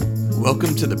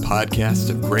Welcome to the podcast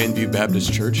of Grandview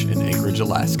Baptist Church in Anchorage,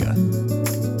 Alaska.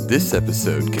 This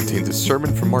episode contains a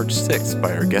sermon from March 6th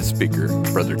by our guest speaker,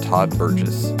 Brother Todd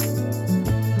Burgess.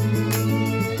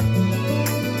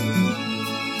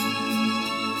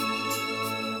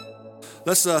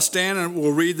 Let's stand and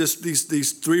we'll read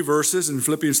these three verses in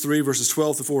Philippians 3, verses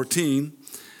 12 to 14.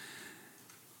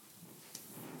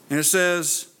 And it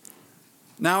says,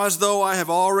 "Now as though I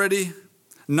have already,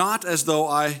 not as though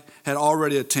I had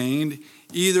already attained,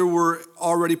 either were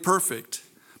already perfect,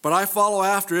 but I follow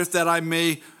after it that I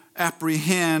may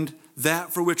apprehend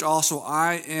that for which also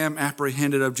I am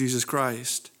apprehended of Jesus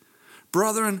Christ.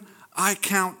 Brethren, I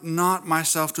count not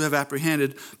myself to have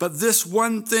apprehended, but this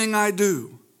one thing I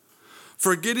do,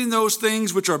 forgetting those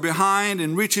things which are behind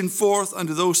and reaching forth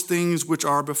unto those things which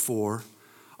are before,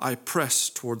 I press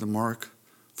toward the mark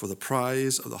for the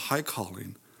prize of the high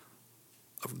calling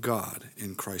of God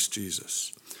in Christ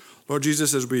Jesus." Lord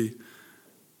Jesus, as we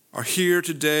are here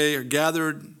today, are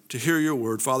gathered to hear your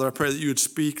word, Father, I pray that you would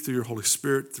speak through your Holy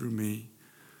Spirit through me.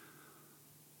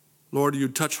 Lord,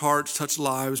 you'd touch hearts, touch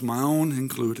lives, my own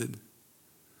included.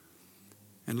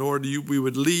 And Lord, we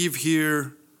would leave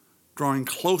here drawing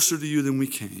closer to you than we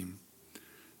came.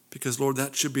 Because, Lord,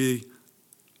 that should be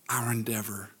our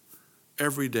endeavor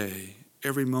every day,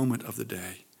 every moment of the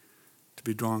day, to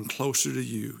be drawn closer to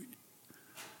you.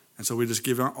 And so we just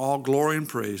give all glory and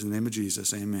praise in the name of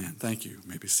Jesus. Amen. Thank you. You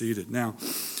may be seated. Now,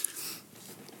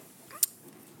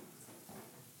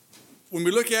 when we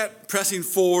look at pressing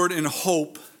forward in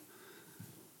hope,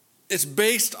 it's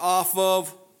based off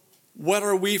of what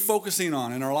are we focusing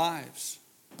on in our lives?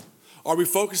 Are we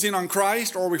focusing on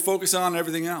Christ or are we focusing on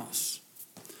everything else?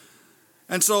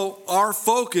 And so our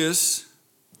focus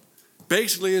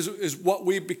basically is what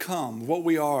we become, what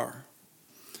we are.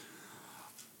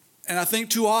 And I think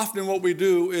too often what we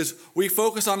do is we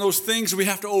focus on those things we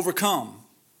have to overcome.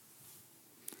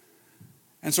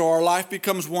 And so our life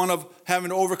becomes one of having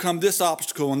to overcome this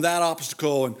obstacle and that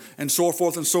obstacle and so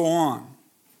forth and so on.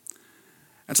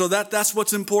 And so that's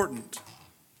what's important.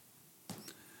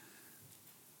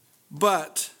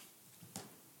 But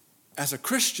as a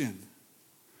Christian,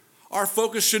 our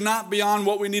focus should not be on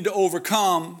what we need to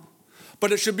overcome,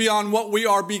 but it should be on what we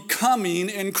are becoming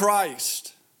in Christ.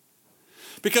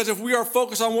 Because if we are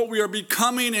focused on what we are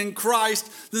becoming in Christ,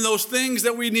 then those things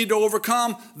that we need to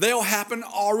overcome, they'll happen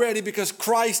already because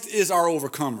Christ is our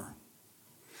overcomer.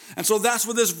 And so that's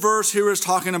what this verse here is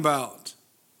talking about.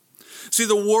 See,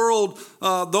 the world,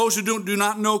 those who do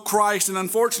not know Christ, and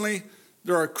unfortunately,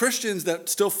 there are Christians that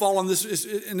still fall in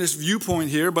this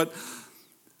viewpoint here, but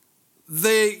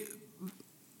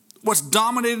what's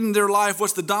dominating their life,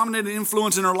 what's the dominating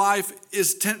influence in their life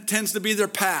tends to be their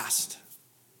past.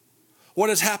 What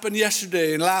has happened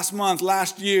yesterday and last month,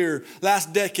 last year,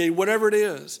 last decade, whatever it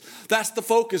is. That's the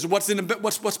focus,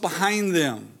 what's behind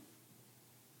them.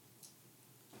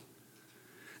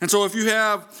 And so if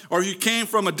you came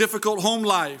from a difficult home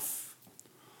life,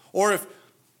 or if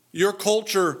your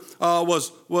culture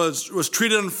was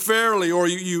treated unfairly, or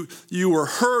you were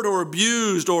hurt or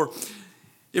abused, or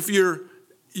if your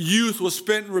youth was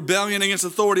spent in rebellion against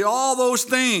authority, all those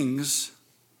things,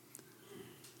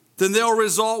 then they'll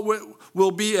result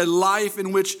will be a life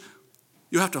in which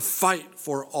you have to fight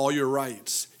for all your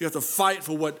rights. You have to fight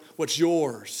for what's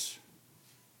yours.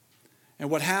 And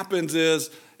what happens is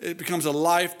it becomes a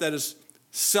life that is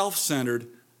self-centered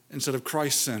instead of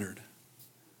Christ-centered.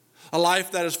 A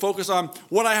life that is focused on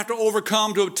what I have to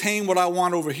overcome to obtain what I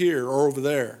want over here or over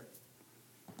there.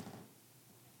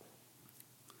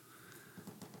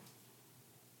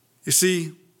 You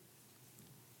see,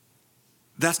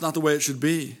 that's not the way it should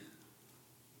be.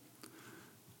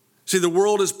 See, the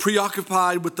world is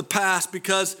preoccupied with the past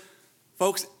because,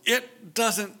 folks, it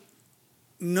doesn't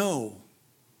know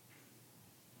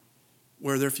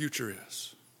where their future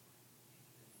is.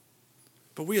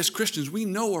 But we as Christians, we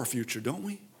know our future, don't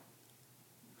we?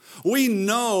 We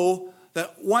know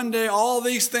that one day all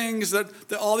these things, that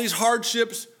all these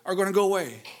hardships are going to go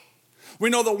away. We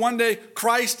know that one day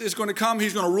Christ is going to come,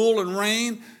 he's going to rule and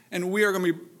reign, and we are going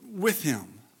to be with him.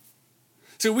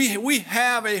 See, we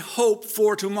have a hope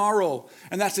for tomorrow,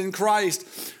 and that's in Christ.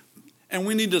 And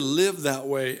we need to live that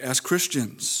way as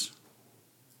Christians.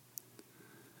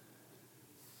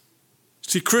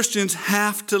 See, Christians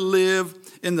have to live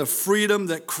in the freedom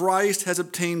that Christ has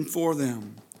obtained for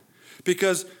them.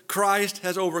 Because Christ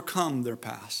has overcome their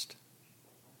past.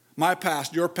 My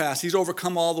past, your past, he's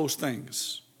overcome all those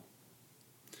things.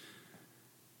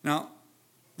 Now,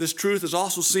 this truth is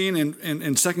also seen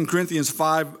in 2 Corinthians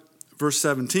 5, verse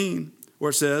 17, where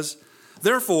it says,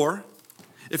 "Therefore,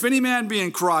 if any man be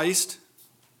in Christ,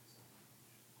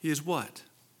 he is what?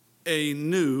 A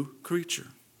new creature.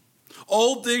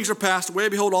 Old things are passed away.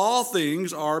 Behold, all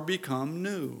things are become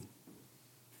new.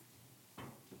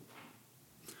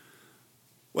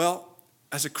 Well,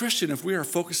 as a Christian, if we are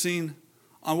focusing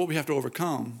on what we have to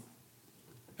overcome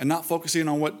and not focusing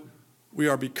on what we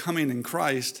are becoming in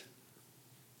Christ,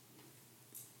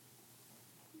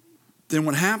 then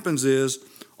what happens is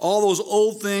all those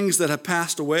old things that have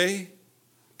passed away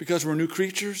because we're new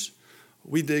creatures,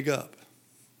 we dig up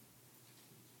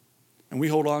and we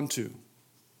hold on to.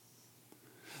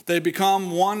 They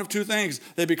become one of two things.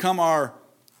 They become our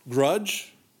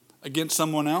grudge against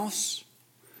someone else,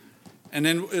 and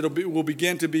then we'll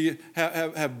begin to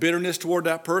have bitterness toward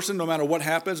that person. No matter what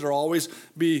happens, there'll always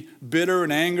be bitter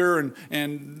and anger,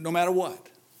 and no matter what.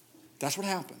 That's what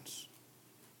happens.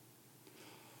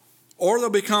 Or they'll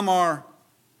become our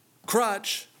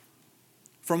crutch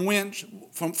from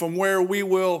where we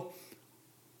will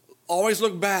always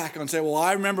look back and say, well,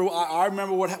 I remember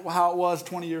how it was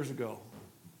 20 years ago.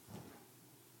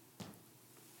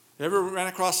 You ever ran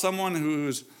across someone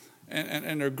who's,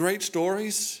 and they're great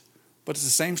stories, but it's the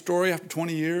same story after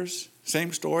 20 years?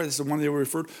 Same story, this is the one they were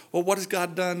referred to. Well, what has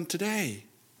God done today?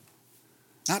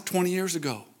 Not 20 years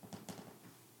ago.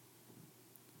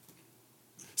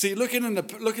 See, looking on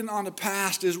the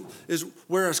past is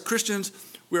where as Christians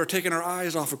we are taking our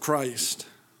eyes off of Christ.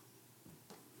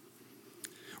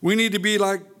 We need to be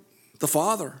like the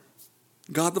Father,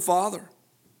 God the Father.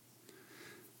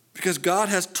 Because God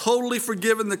has totally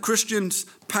forgiven the Christian's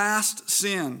past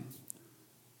sin.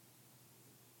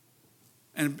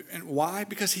 And why?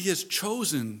 Because he has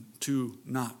chosen to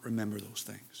not remember those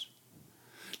things.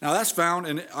 Now that's found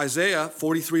in Isaiah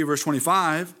 43 verse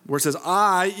 25, where it says,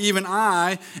 I, even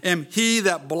I, am he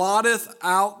that blotteth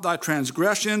out thy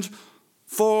transgressions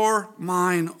for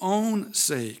mine own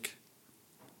sake,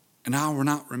 and I will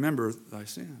not remember thy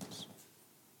sins.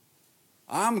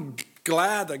 I'm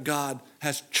glad that God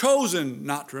has chosen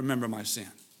not to remember my sin.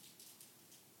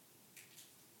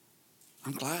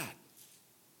 I'm glad.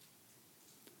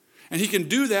 And he can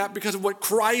do that because of what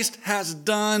Christ has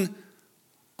done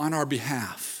on our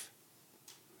behalf.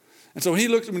 And so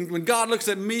when God looks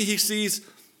at me, he sees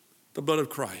the blood of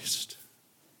Christ.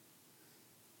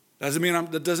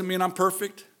 That doesn't mean I'm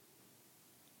perfect.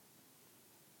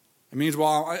 It means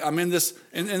while I'm in this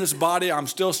body, I'm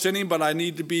still sinning, but I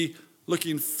need to be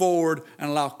looking forward and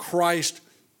allow Christ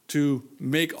to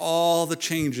make all the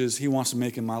changes he wants to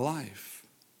make in my life.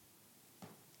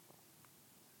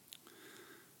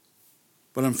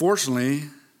 But unfortunately,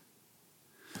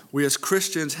 we as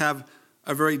Christians have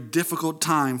a very difficult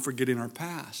time forgetting our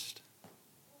past.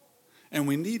 And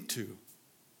we need to.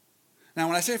 Now,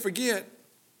 when I say forget,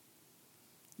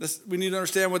 we need to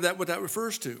understand what that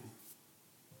refers to.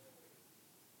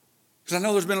 Because I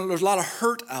know there's a lot of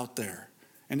hurt out there.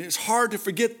 And it's hard to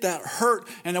forget that hurt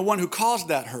and the one who caused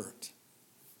that hurt.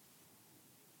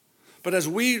 But as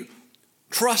we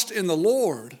trust in the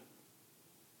Lord,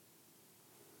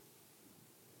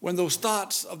 when those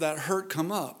thoughts of that hurt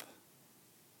come up,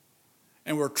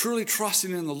 and we're truly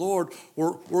trusting in the Lord,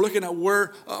 we're looking at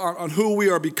on who we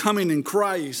are becoming in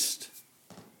Christ,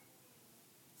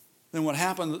 then what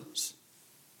happens,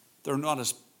 they're not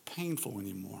as painful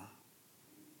anymore.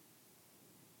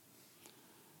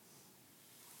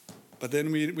 But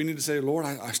then we need to say, Lord,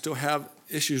 I still have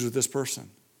issues with this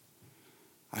person.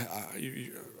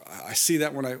 I see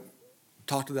that when I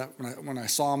talk to that, when I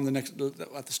saw him at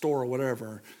the store or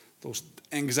whatever, those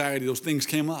anxiety, those things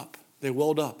came up. They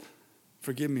welled up.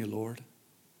 Forgive me, Lord.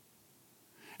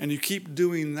 And you keep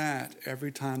doing that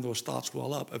every time those thoughts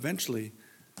well up. Eventually,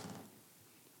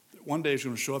 one day it's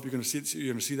going to show up. You're going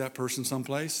to see that person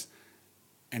someplace,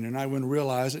 and you're not going to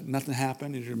realize it. Nothing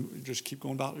happened. You just keep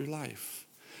going about your life.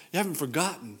 You haven't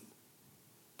forgotten,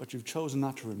 but you've chosen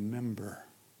not to remember.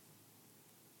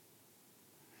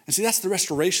 And see, that's the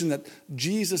restoration that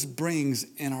Jesus brings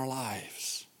in our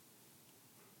lives.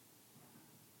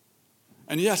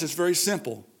 And yes, it's very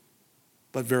simple,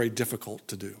 but very difficult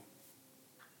to do.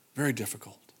 Very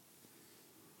difficult.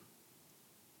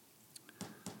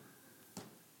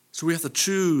 So we have to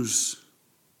choose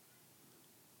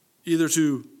either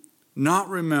to not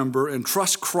remember and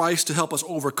trust Christ to help us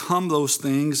overcome those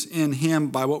things in him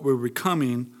by what we're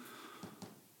becoming,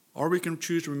 or we can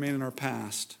choose to remain in our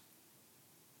past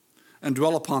and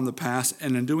dwell upon the past,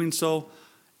 and in doing so,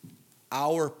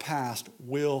 our past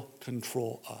will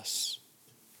control us.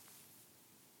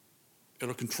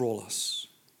 It'll control us.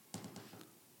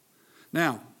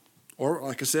 Now, or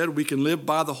like I said, we can live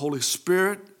by the Holy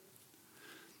Spirit,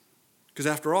 because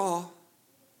after all,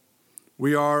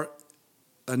 we are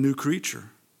a new creature.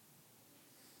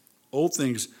 Old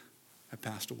things have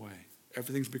passed away.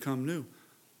 Everything's become new.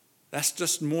 That's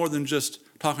just more than just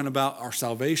talking about our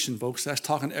salvation, folks. That's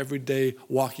talking every day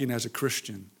walking as a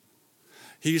Christian.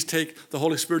 The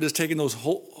Holy Spirit is taking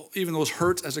even those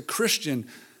hurts as a Christian,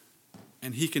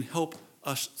 and He can help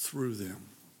us through them.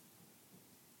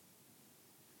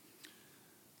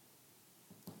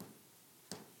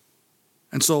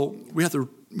 And so we have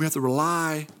to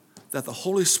rely that the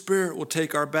Holy Spirit will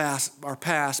take our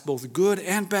past, both good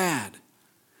and bad,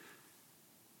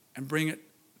 and bring it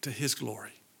to His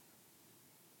glory.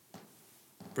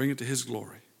 Bring it to His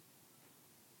glory.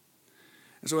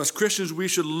 And so as Christians, we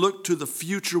should look to the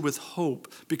future with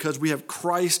hope because we have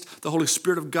Christ, the Holy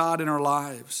Spirit of God, in our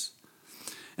lives.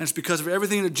 And it's because of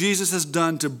everything that Jesus has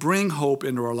done to bring hope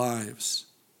into our lives.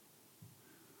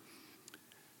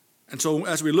 And so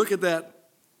as we look at that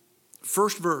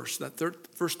first verse,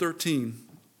 verse 13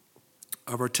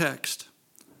 of our text,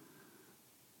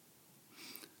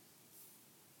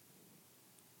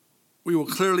 we will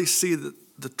clearly see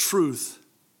the truth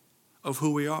of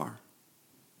who we are.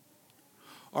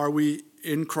 Are we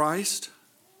in Christ,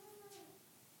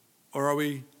 or are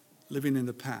we living in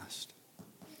the past?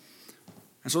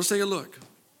 And so let's take a look.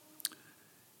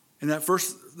 In the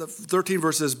 13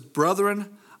 verse says,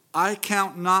 "Brethren, I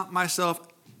count not myself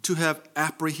to have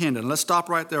apprehended." And let's stop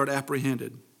right there at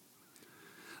apprehended.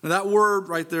 Now that word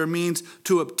right there means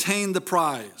to obtain the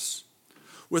prize,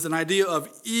 with an idea of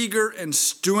eager and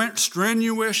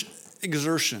strenuous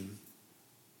exertion.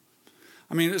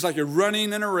 I mean, it's like you're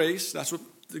running in a race. That's what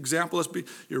the example is.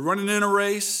 You're running in a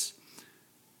race,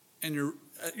 and you're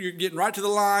getting right to the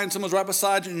line. Someone's right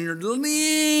beside you, and you're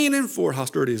leaning forward. How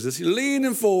sturdy is this? You're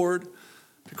leaning forward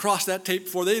to cross that tape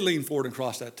before they lean forward and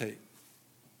cross that tape.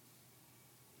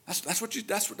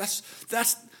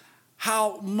 That's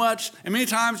how much. And many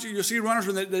times you'll see runners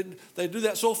when they do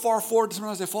that so far forward,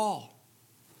 sometimes they fall.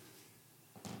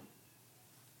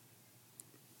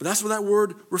 But that's what that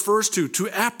word refers to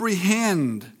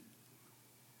apprehend.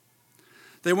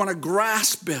 They want to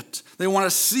grasp it. They want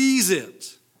to seize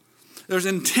it. There's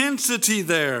intensity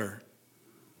there.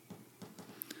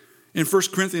 In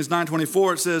 1 Corinthians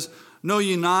 9:24 it says, "Know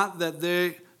ye not that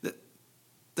they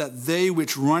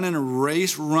which run in a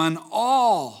race run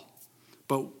all,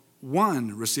 but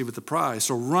one receiveth the prize.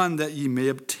 So run that ye may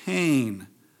obtain."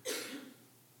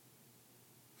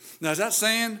 Now is that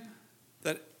saying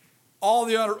that all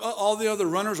the other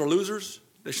runners are losers?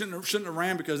 They shouldn't have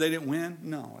ran because they didn't win?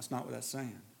 No, that's not what that's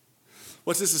saying.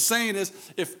 What this is saying is,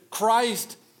 if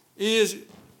Christ is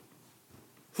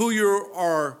who you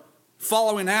are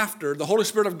following after, the Holy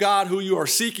Spirit of God who you are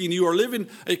seeking, you are living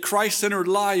a Christ-centered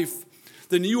life,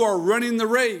 then you are running the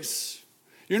race.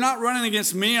 You're not running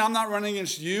against me. I'm not running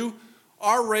against you.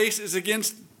 Our race is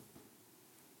against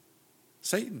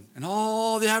Satan and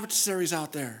all the adversaries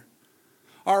out there.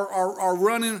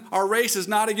 Our race is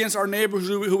not against our neighbors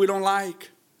who we don't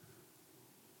like.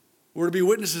 We're to be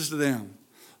witnesses to them.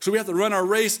 So we have to run our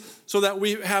race so that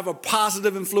we have a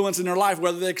positive influence in their life,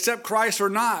 whether they accept Christ or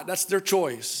not. That's their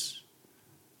choice.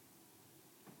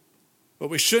 But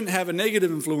we shouldn't have a negative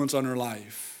influence on their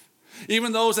life.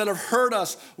 Even those that have hurt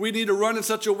us, we need to run in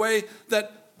such a way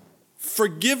that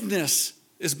forgiveness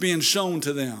is being shown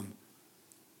to them.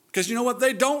 Because you know what?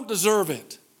 They don't deserve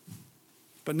it.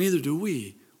 But neither do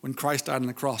we when Christ died on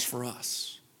the cross for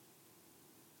us.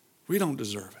 We don't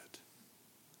deserve it.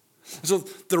 So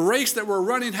the race that we're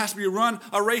running has to be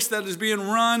a race that is being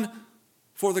run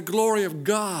for the glory of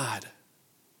God.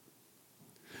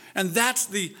 And that's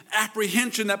the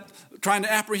apprehension, trying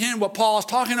to apprehend what Paul is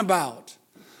talking about.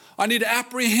 I need to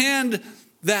apprehend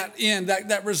that end,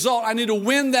 that result. I need to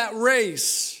win that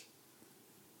race.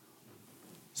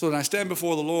 So when I stand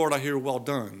before the Lord, I hear, "Well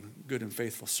done, good and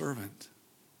faithful servant."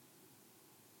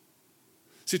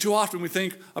 See, too often we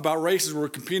think about races where we're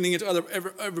competing against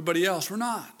everybody else. We're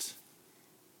not.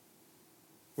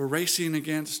 We're racing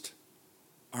against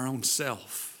our own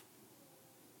self.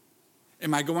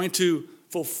 Am I going to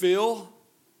fulfill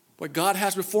what God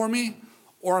has before me,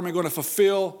 or am I going to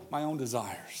fulfill my own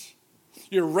desires?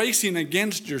 You're racing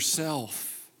against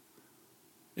yourself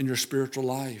in your spiritual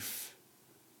life.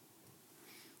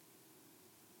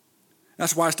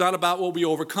 That's why it's not about what we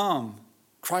overcome.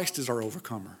 Christ is our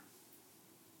overcomer.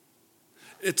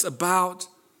 It's about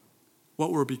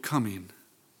what we're becoming.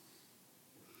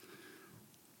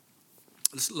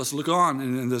 Let's look on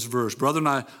in this verse. "Brethren,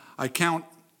 I count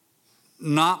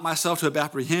not myself to have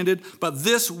apprehended, but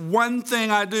this one thing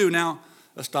I do." Now,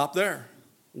 let's stop there.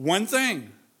 One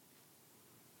thing.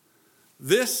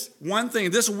 This one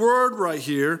thing, this word right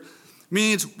here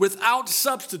means without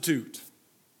substitute.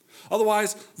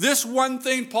 Otherwise, this one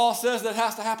thing Paul says that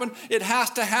has to happen, it has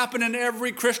to happen in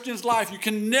every Christian's life. You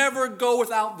can never go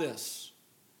without this.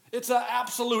 It's an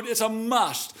absolute, it's a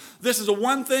must. This is the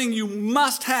one thing you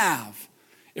must have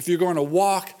if you're going to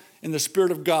walk in the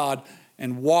Spirit of God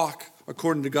and walk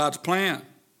according to God's plan.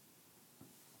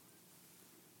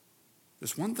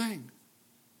 This one thing.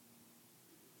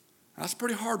 That's a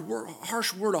pretty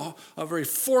harsh word, a very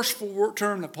forceful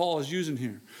term that Paul is using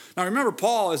here. Now remember,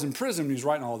 Paul is in prison when he's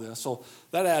writing all this, so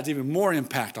that adds even more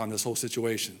impact on this whole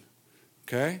situation.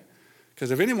 Okay? Because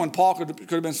if anyone, Paul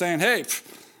could have been saying, hey,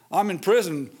 I'm in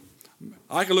prison.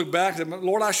 I could look back and say,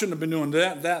 Lord, I shouldn't have been doing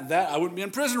that. I wouldn't be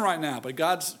in prison right now.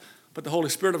 But the Holy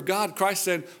Spirit of God, Christ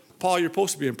said, Paul, you're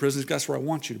supposed to be in prison. That's where I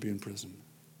want you to be in prison.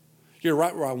 You're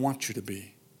right where I want you to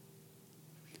be.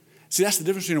 See, that's the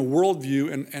difference between a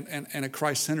worldview and a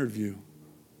Christ-centered view.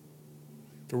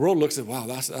 The world looks at, wow,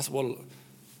 that's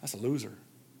a loser.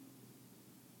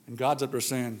 And God's up there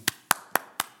saying,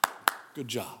 good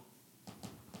job.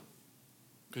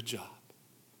 Good job.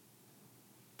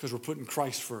 Because we're putting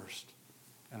Christ first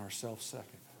and ourselves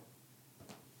second.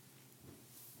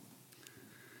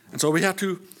 And so we have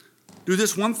to do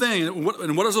this one thing.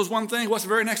 And what is those one thing? What's the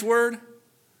very next word?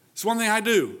 It's one thing I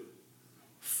do.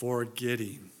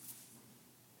 Forgetting.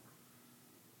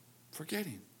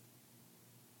 Forgetting.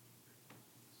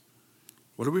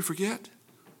 What do we forget?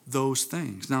 Those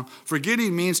things. Now,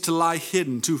 forgetting means to lie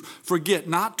hidden, to forget,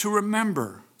 not to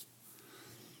remember.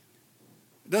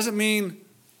 It doesn't mean,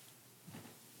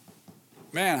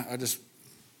 man,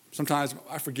 sometimes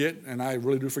I forget, and I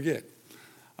really do forget.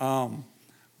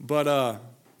 But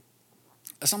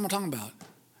that's what I'm talking about.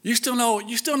 You still know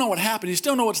what happened. You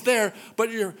still know what's there,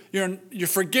 but you're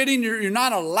forgetting. You're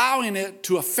not allowing it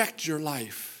to affect your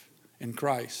life in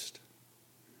Christ.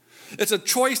 It's a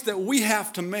choice that we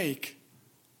have to make,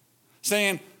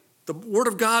 saying the Word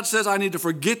of God says I need to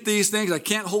forget these things. I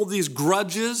can't hold these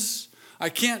grudges. I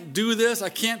can't do this. I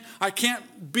can't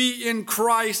be in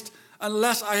Christ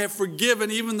unless I have forgiven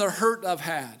even the hurt I've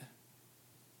had.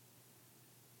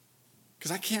 Because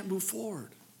I can't move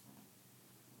forward.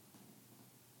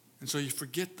 And so you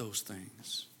forget those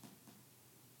things.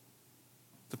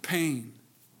 The pain.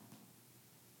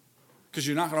 Because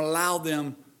you're not going to allow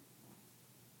them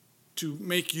to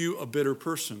make you a bitter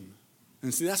person.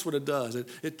 And see, that's what it does.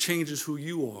 It changes who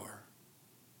you are.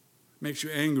 It makes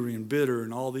you angry and bitter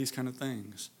and all these kind of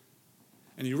things.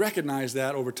 And you recognize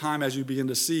that over time as you begin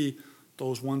to see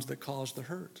those ones that cause the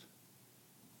hurt.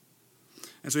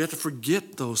 And so you have to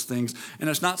forget those things. And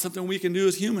it's not something we can do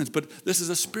as humans, but this is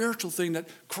a spiritual thing that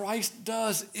Christ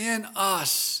does in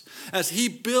us. As he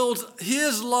builds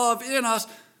his love in us,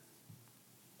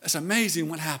 it's amazing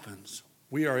what happens.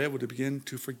 We are able to begin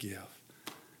to forgive.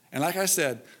 And like I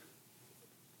said,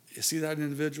 you see that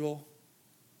individual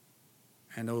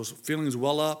and those feelings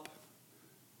well up,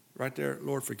 right there,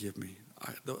 Lord, forgive me.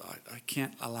 I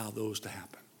can't allow those to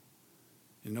happen.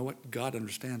 You know what? God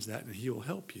understands that, and he will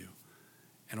help you.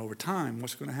 And over time,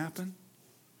 what's going to happen?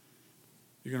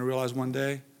 You're going to realize one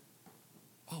day,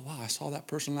 oh, wow, I saw that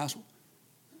person last week.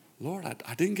 Lord,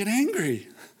 I didn't get angry.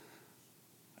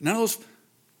 None of those,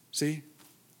 see,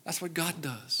 that's what God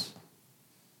does.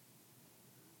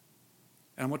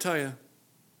 And I'm going to tell you,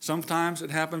 sometimes it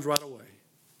happens right away.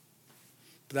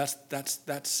 But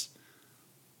that's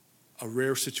a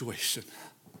rare situation.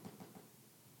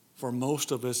 For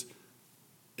most of us,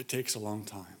 it takes a long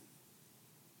time.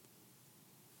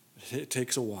 It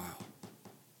takes a while.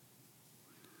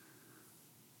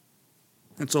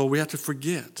 And so we have to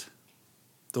forget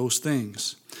those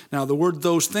things. Now, the word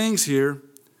those things here,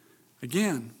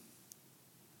 again,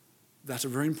 that's a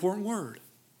very important word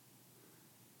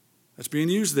that's being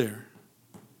used there.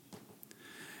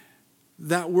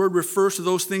 That word refers to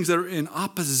those things that are in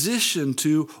opposition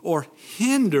to or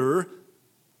hinder.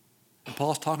 And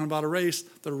Paul's talking about the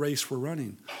race we're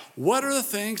running. What are the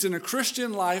things in a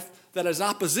Christian life that is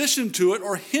opposition to it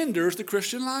or hinders the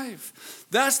Christian life?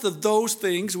 That's those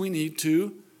things we need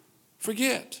to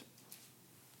forget.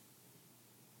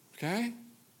 Okay?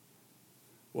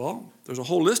 Well, there's a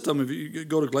whole list of them. If you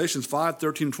go to Galatians 5,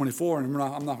 13, and 24, and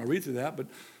I'm not going to read through that, but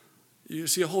you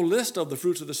see a whole list of the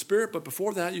fruits of the Spirit, but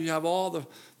before that you have all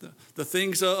the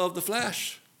things of the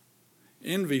flesh.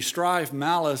 Envy, strife,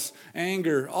 malice,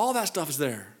 anger, all that stuff is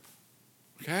there.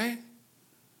 Okay?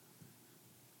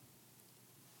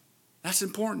 That's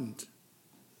important.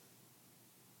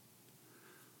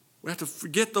 We have to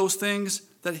forget those things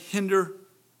that hinder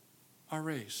our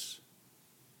race.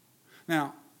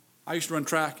 Now, I used to run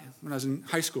track when I was in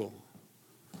high school.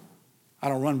 I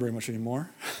don't run very much anymore,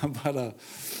 but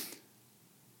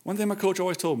one thing my coach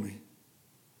always told me,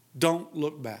 don't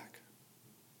look back.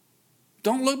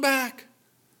 Don't look back.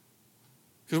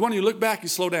 Because when you look back, you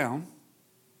slow down.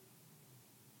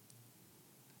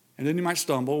 And then you might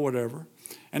stumble or whatever.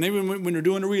 And then when you're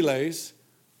doing the relays,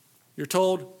 you're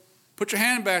told, put your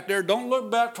hand back there. Don't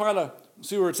look back, try to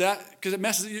see where it's at, because it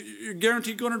messes. You're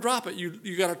guaranteed going to drop it.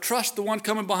 You got to trust the one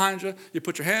coming behind you. You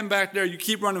put your hand back there. You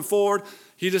keep running forward.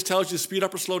 He just tells you to speed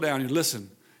up or slow down. You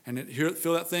listen. And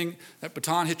feel that thing, that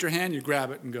baton hit your hand, you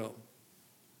grab it and go.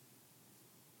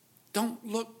 Don't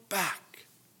look back.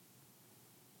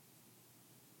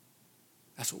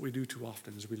 That's what we do too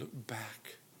often, is we look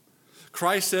back.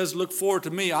 Christ says, look forward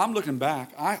to me. I'm looking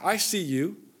back. I see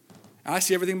you, and I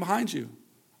see everything behind you.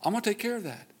 I'm going to take care of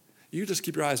that. You just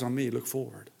keep your eyes on me. Look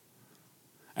forward.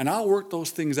 And I'll work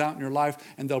those things out in your life,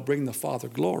 and they'll bring the Father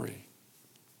glory.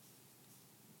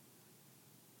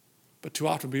 But too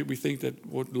often we think that,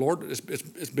 well, Lord, it's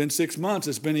been 6 months,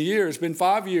 it's been a year, it's been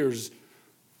 5 years.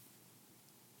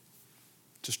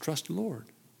 Just trust the Lord.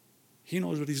 He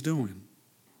knows what he's doing.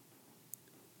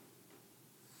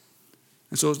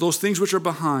 And so those things which are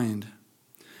behind,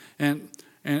 and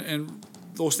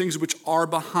those things which are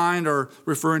behind are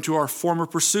referring to our former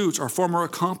pursuits, our former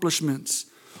accomplishments,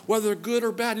 whether they're good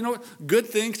or bad. You know what? Good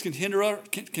things can hinder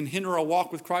our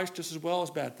walk with Christ just as well as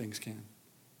bad things can.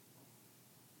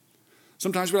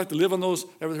 Sometimes we like to live on those.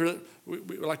 Ever heard that?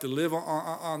 We like to live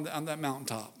on that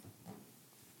mountaintop.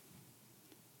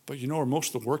 But you know where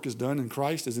most of the work is done in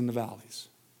Christ is in the valleys,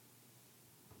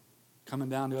 coming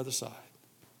down the other side.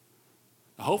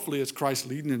 Now, hopefully it's Christ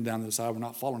leading them down the other side. We're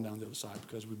not falling down the other side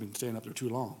because we've been staying up there too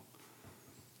long.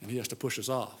 And he has to push us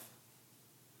off.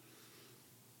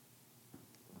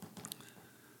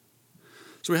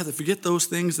 So we have to forget those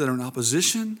things that are in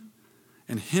opposition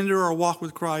and hinder our walk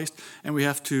with Christ. And we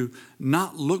have to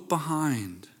not look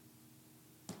behind,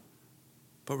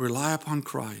 but rely upon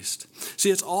Christ. See,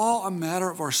 it's all a matter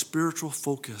of our spiritual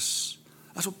focus.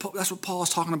 That's what Paul is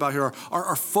talking about here,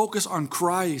 our focus on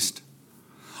Christ.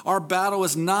 Our battle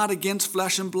is not against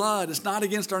flesh and blood. It's not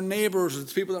against our neighbors.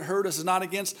 It's people that hurt us. It's not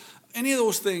against any of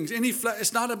those things.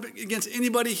 It's not against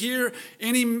anybody here,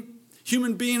 any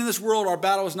human being in this world. Our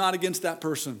battle is not against that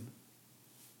person.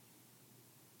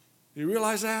 Do you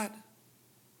realize that?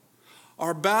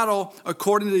 Our battle,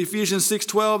 according to Ephesians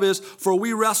 6:12, is, for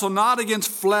we wrestle not against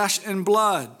flesh and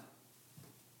blood.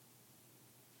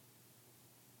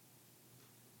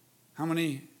 How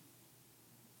many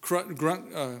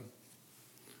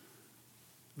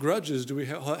grudges do we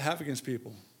have against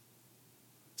people?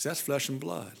 See, that's flesh and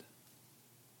blood.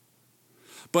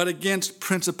 But against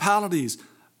principalities,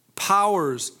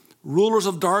 powers, rulers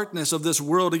of darkness of this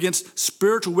world, against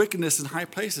spiritual wickedness in high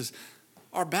places.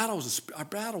 Our battle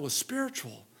is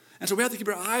spiritual. And so we have to keep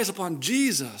our eyes upon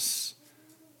Jesus,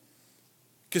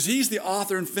 because he's the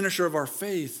author and finisher of our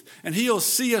faith. And he'll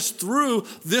see us through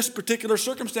this particular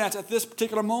circumstance at this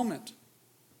particular moment.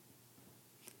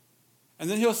 And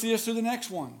then he'll see us through the next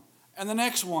one, and the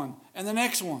next one, and the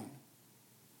next one.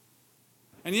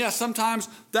 And yes, sometimes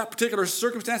that particular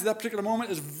circumstance, that particular moment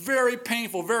is very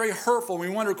painful, very hurtful. And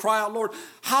we wonder, cry out, Lord,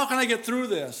 how can I get through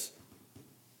this?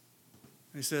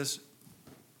 And he says,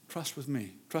 trust with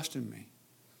me, trust in me.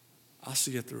 I'll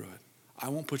see you through it. I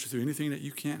won't put you through anything that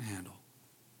you can't handle.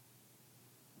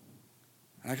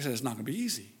 And like I said, it's not going to be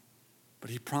easy,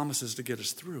 but he promises to get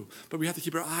us through. But we have to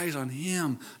keep our eyes on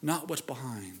him, not what's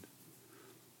behind.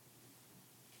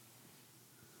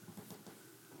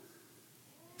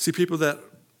 See, people that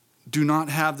do not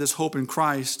have this hope in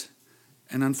Christ,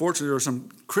 and unfortunately there are some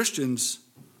Christians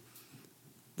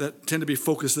that tend to be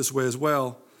focused this way as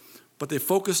well, but they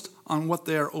focused on what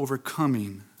they are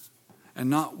overcoming and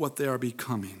not what they are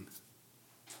becoming.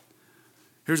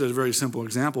 Here's a very simple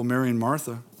example, Mary and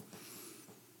Martha.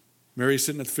 Mary's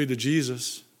sitting at the feet of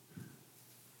Jesus,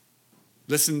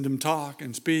 listening to him talk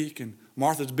and speak, and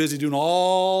Martha's busy doing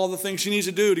all the things she needs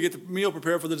to do to get the meal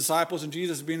prepared for the disciples and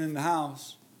Jesus being in the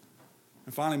house.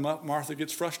 And finally, Martha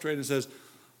gets frustrated and says,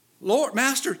 Lord,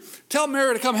 Master, tell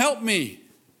Mary to come help me.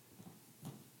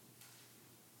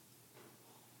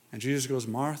 And Jesus goes,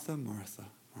 Martha, Martha,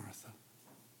 Martha.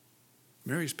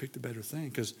 Mary's picked a better thing,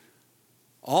 because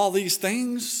all these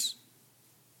things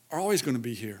are always going to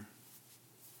be here.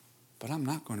 But I'm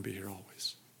not going to be here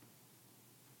always.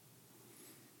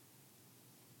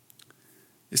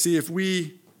 You see, if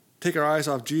we take our eyes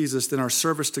off Jesus, then our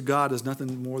service to God is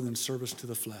nothing more than service to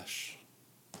the flesh.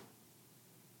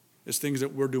 It's things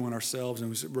that we're doing ourselves,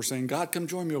 and we're saying, God, come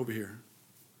join me over here,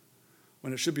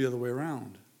 when it should be the other way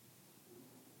around.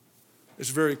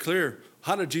 It's very clear.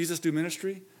 How did Jesus do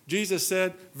ministry? Jesus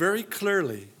said very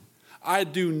clearly, I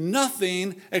do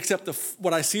nothing except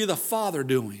what I see the Father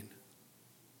doing.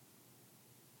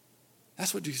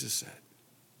 That's what Jesus said.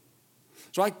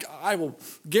 So I will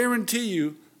guarantee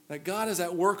you that God is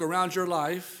at work around your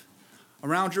life,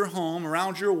 around your home,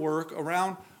 around your work,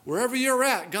 around wherever you're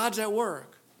at. God's at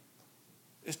work.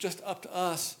 It's just up to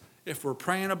us. If we're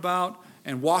praying about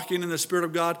and walking in the Spirit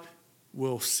of God,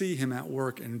 we'll see him at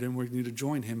work, and then we need to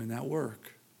join him in that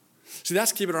work. See,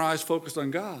 that's keeping our eyes focused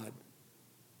on God,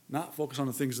 not focused on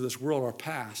the things of this world, our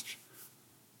past.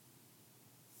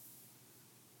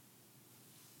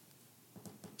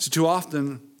 See, too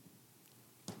often,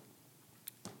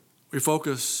 we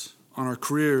focus on our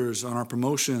careers, on our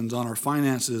promotions, on our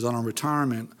finances, on our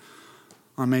retirement,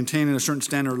 on maintaining a certain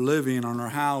standard of living, on our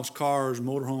house, cars,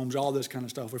 motorhomes, all this kind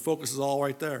of stuff. Our focus is all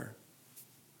right there.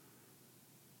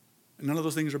 And none of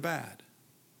those things are bad.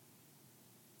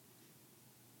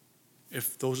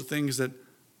 If those are things that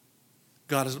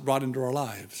God has brought into our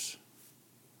lives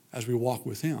as we walk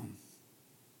with him.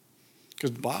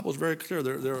 Because the Bible is very clear.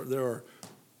 There are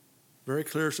very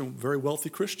clear some very wealthy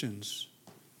Christians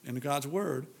in God's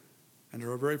Word, and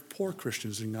there are very poor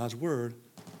Christians in God's Word,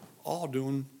 all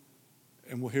doing,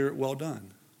 and we'll hear it, well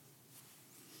done.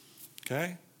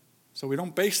 Okay? So we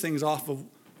don't base things off of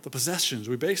the possessions.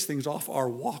 We base things off our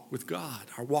walk with God,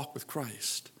 our walk with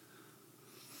Christ.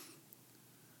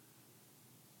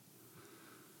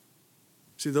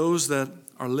 See, those that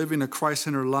are living a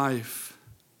Christ-centered life,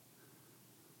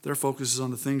 their focus is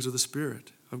on the things of the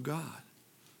Spirit of God,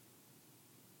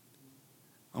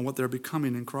 on what they're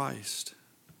becoming in Christ.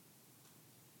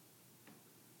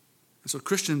 And so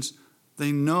Christians,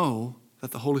 they know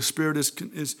that the Holy Spirit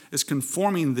is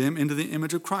conforming them into the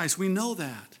image of Christ. We know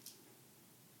that.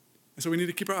 And so we need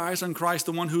to keep our eyes on Christ,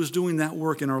 the one who is doing that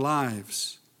work in our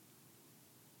lives.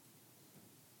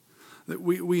 That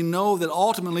we know that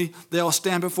ultimately they'll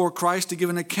stand before Christ to give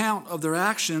an account of their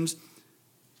actions,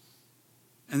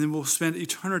 and then we'll spend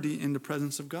eternity in the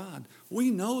presence of God.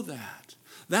 We know that.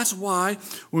 That's why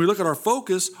when we look at our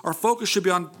focus should be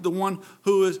on the one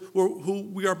who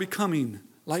we are becoming,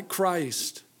 like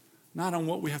Christ, not on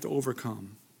what we have to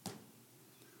overcome.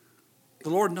 The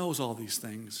Lord knows all these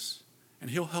things, and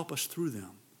he'll help us through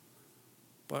them.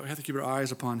 But we have to keep our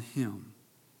eyes upon him.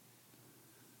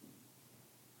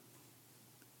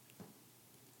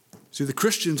 See, the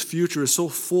Christian's future is so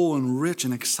full and rich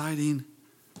and exciting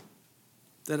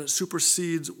that it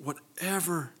supersedes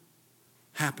whatever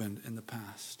happened in the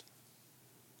past.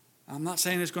 I'm not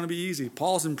saying it's going to be easy.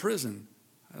 Paul's in prison.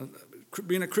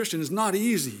 Being a Christian is not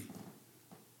easy.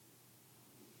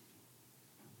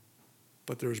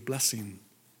 But there's blessing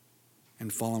in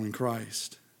following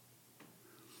Christ.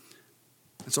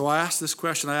 And so I asked this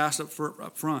question, I asked up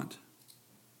front.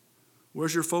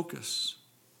 Where's your focus?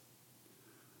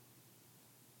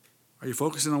 Are you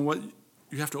focusing on what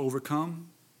you have to overcome?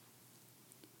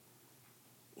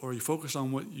 Or are you focused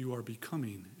on what you are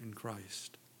becoming in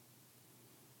Christ?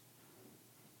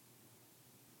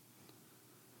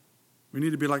 We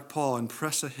need to be like Paul and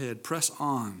press ahead, press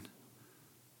on,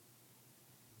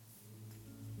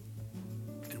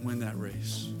 and win that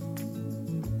race.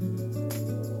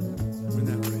 Win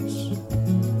that race.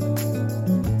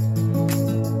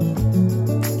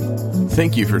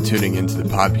 Thank you for tuning into the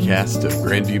podcast of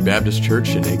Grandview Baptist Church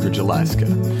in Anchorage, Alaska.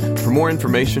 For more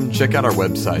information, check out our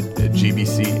website at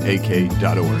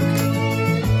gbcak.org.